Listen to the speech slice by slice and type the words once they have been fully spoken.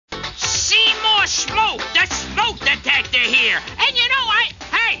the smoke detector here. And you know,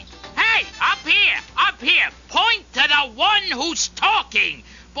 hey, up here, point to the one who's talking.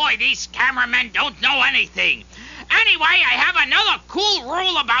 Boy, these cameramen don't know anything. Anyway, I have another cool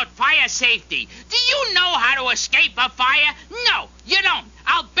rule about fire safety. Do you know how to escape a fire? No, you don't.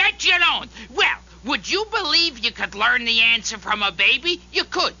 I'll bet you don't. Well, would you believe you could learn the answer from a baby? You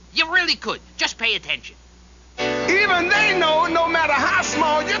could. You really could. Just pay attention. Even they know no matter how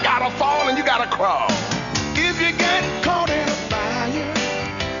small, you gotta fall and you gotta crawl. If you get caught in a fire,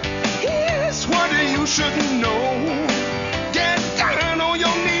 here's what you should know. Get down on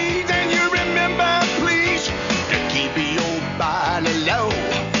your knees and you remember, please, to keep your body low.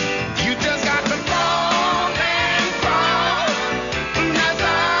 You just got to fall and crawl. That's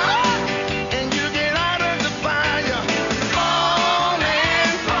all. And you get out of the fire. Fall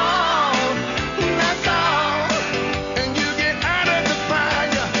and crawl. That's all. And you get out of the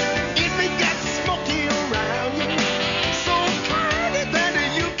fire. If it gets smoky around you, so cloudy that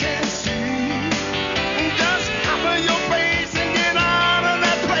you can see, just cover your face and get out of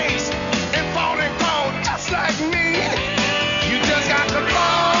that place and fall and crawl just like me. You just got to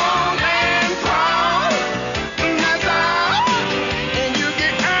fall and crawl. That's all. And you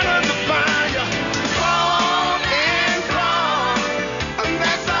get out of the fire. Fall and crawl.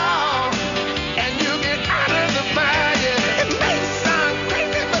 That's all. And you get out of the fire. It may sound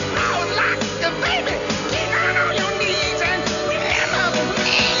crazy, but now like the baby. Get down on your knees and remember,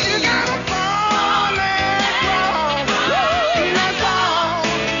 you gotta fall and crawl. That's all.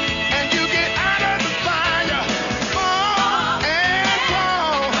 And you get out of the fire. Fall and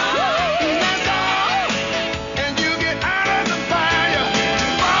crawl. That's all. And you get out of the fire.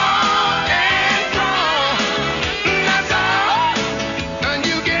 Fall and crawl. That's all. And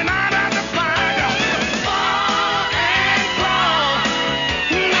you get out of the fire. Fall and crawl.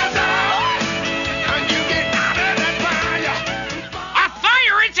 That's all. And you get out of that fire. A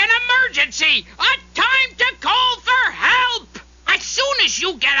fire is an emergency. A time to call for help. As soon as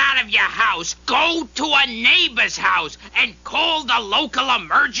you get out of your house, go to a neighbor's house and call the local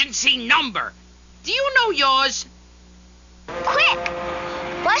emergency number. Do you know yours? Quick!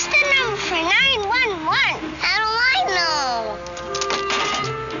 What's the number for 911? How do I know?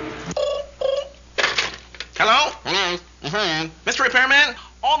 Hello? Mr. Repairman?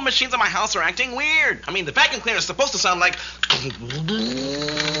 All the machines in my house are acting weird. I mean, the vacuum cleaner is supposed to sound like...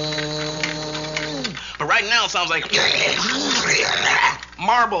 But right now it sounds like...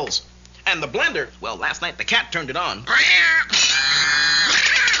 marbles. And the blender, well, last night the cat turned it on.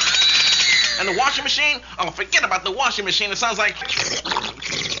 And the washing machine? Oh, forget about the washing machine. It sounds like...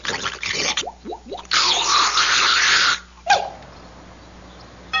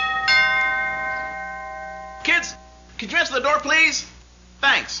 Kids, could you answer the door, please?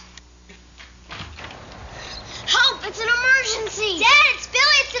 Thanks. Help! It's an emergency! Dad, it's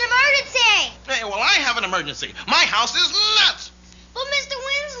Billy! It's an emergency! Hey, well, I have an emergency. My house is nuts. But Mr.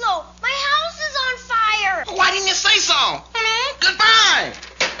 Winslow, my house is on fire! Why didn't you say so? Goodbye.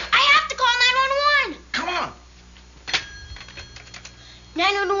 I have to call 911! Come on.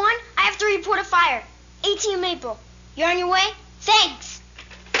 911, I have to report a fire. 18 Maple. You're on your way? Thanks!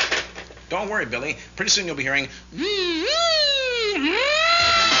 Don't worry, Billy. Pretty soon you'll be hearing...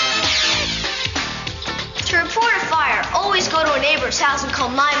 To report a fire, always go to a neighbor's house and call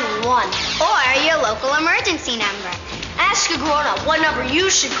 911. Or your local emergency number. Ask a grown-up what number you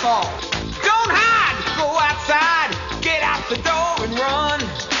should call. Don't hide, go outside, get out the door and run.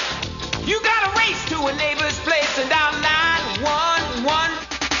 You gotta race to a neighbor's place and dial 911.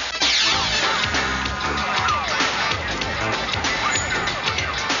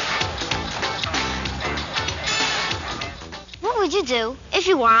 What would you do if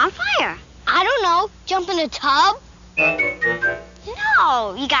you were on fire? I don't know. Jump in a tub?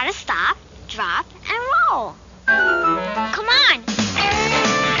 No, you gotta stop, drop, and roll. Come on.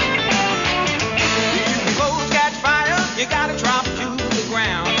 If your clothes catch fire, you gotta drop to the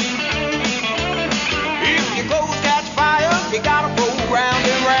ground. If your clothes catch fire, you gotta roll round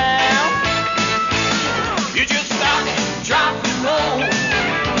and round. You just stop, drop, and roll.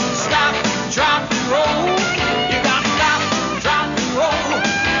 Stop, drop, and roll. You gotta stop, drop, and roll.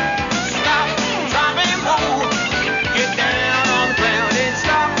 Stop, drop, and roll. Get down on the ground and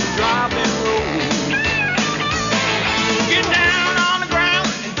stop, drop, and roll. Get down on the ground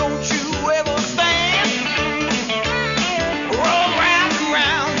and don't you ever stand. Roll round and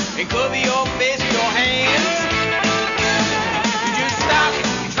round and cover your face with your hands. You just stop,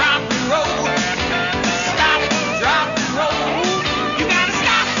 drop, and roll. Stop, drop, and roll. You gotta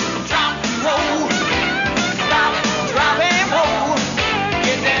stop, drop, and roll. Stop, drop, and roll.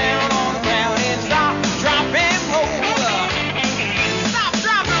 Get down on the ground and stop,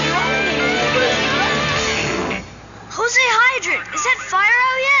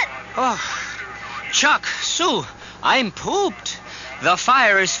 Chuck, Sue, I'm pooped. The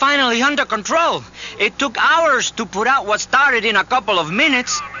fire is finally under control. It took hours to put out what started in a couple of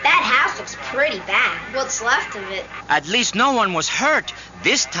minutes. That house looks pretty bad. What's left of it? At least no one was hurt.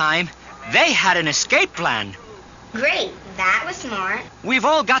 This time, they had an escape plan. Great. That was smart. We've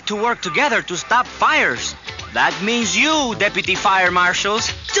all got to work together to stop fires. That means you, Deputy Fire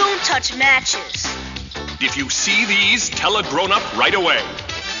Marshals. Don't touch matches. If you see these, tell a grown-up right away.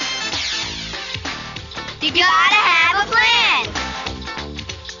 You gotta have a plan.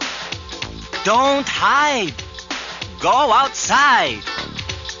 Don't hide. Go outside.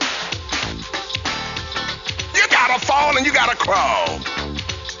 You gotta fall and you gotta crawl.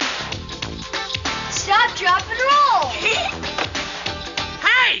 Stop, drop, and roll.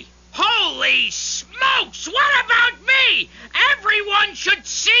 Hey! Holy smokes! What about me? Everyone should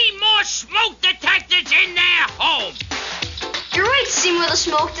see more smoke detectors in their home. You're right, Seymour the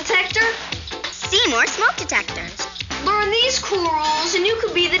smoke detector. Seymour smoke detectors. Learn these cool rules and you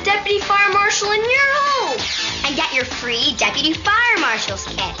could be the Deputy Fire Marshal in your home. And get your free Deputy Fire Marshal's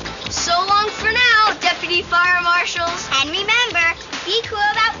kit. So long for now, Deputy Fire Marshals. And remember, be cool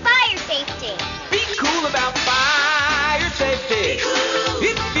about fire safety. Be cool about fire safety.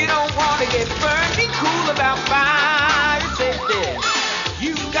 If you don't want to get burned, be cool about fire safety.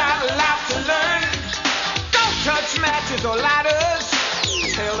 You got a lot to learn. Don't touch matches or lighters.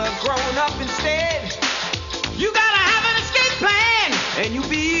 Tell a grown-up instead. You gotta have an escape plan, and you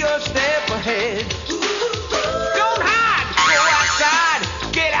be a step ahead. Don't hide, go outside,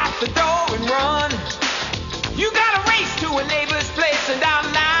 get out the door and run. You gotta race to a neighbor's place and down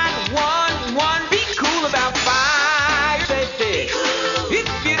line 1-1. Be cool about fire safety.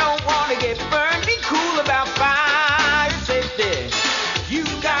 If you don't want to get burned, be cool about fire safety. You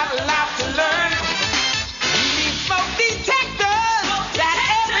got a lot to learn. You need smoke detectors that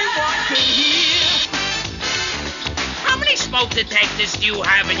everyone can hear. How many smoke detectors do you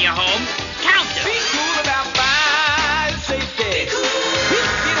have in your home? Count them. Be cool about fire safety. If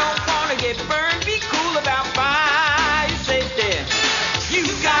you don't want to get burned,